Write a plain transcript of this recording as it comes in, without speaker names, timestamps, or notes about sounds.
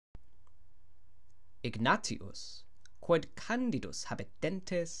Egnatius, quod candidus habet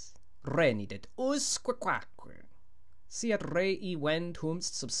dentes, renidet usque quaque. Siat rei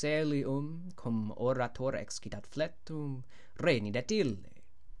ventumst subselium, cum orator excitat fletum, renidet ille.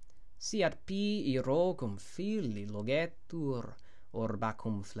 Siat pii rogum fili logetur, orba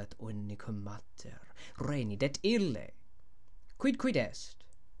cum flet unicum mater, renidet ille. Quid est,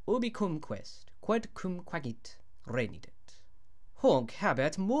 ubi cum quest, quod cum quagit, renidet. Hoc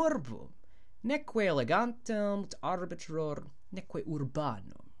habet morbum, neque elegantem ut arbitror, neque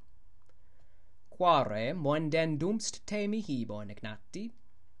urbanum. Quare mondendumst te mihi, bon Egnati?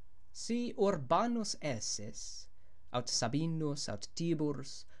 Si urbanus esses, aut Sabinus, aut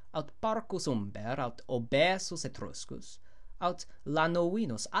Tiburus, aut Parcus Umber, aut Obesus Etruscus, aut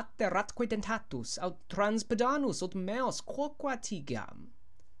Lanoinus atteratque dentatus, aut Transpedanus ut meos quoque tigam,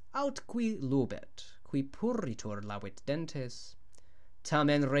 aut qui lubet, qui purritur lavit dentes,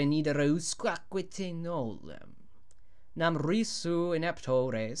 tamen renidere usquaque te nolem, nam risu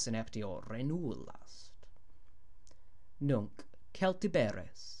ineptores ineptiore nullast. Nunc Celtiberia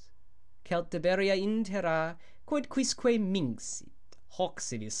intera, quod quisque minxit, hoc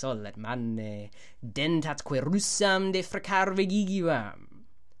sivi solet manne, dentatque russam de frecarve gigivam,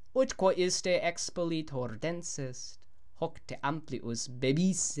 ut quo iste expellitor densest, hoc te amplius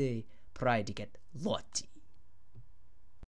bebisse praediget loti.